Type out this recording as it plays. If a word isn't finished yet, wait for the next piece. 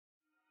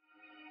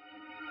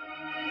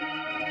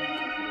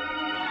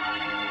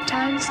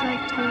times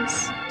like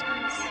this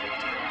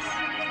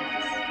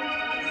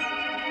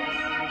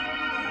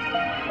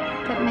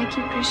that make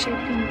you appreciate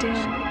being dead.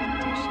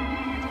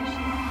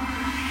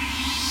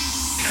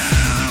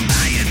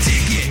 Buy a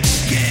ticket,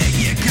 get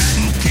your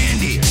cotton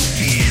candy.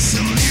 Here's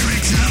some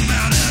lyrics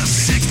about a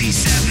 67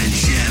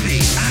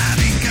 Chevy.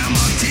 I think I'm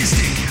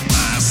autistic,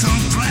 my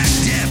song black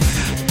death.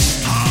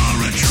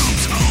 Horror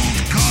tropes, old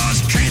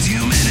cars,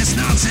 transhumanist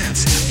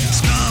nonsense.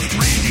 Scuffed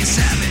Randy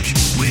Savage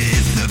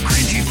with the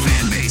cringy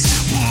fan base.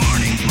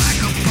 Warning like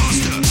a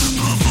poster,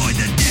 avoid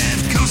the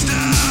death coaster.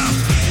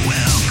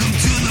 Welcome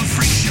to the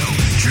freak show,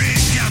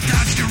 tricked out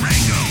Dodge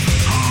Durango.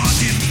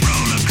 Haunted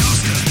roller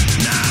coaster,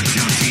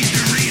 nacho cheese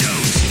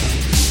Doritos.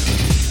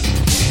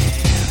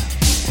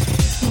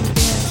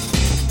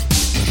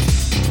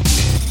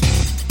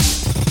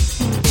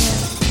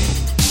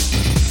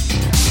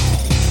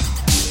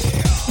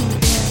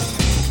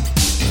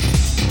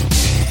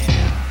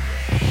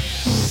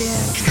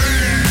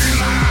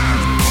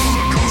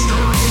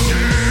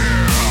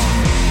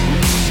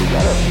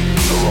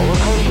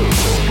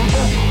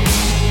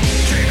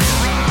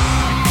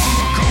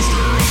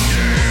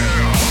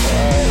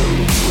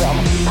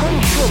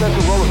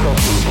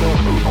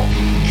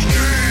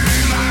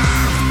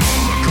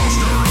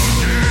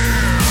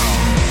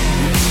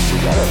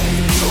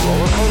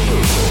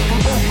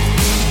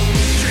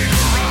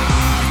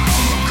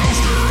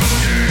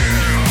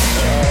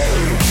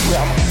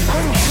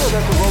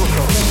 That's a roller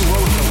coaster.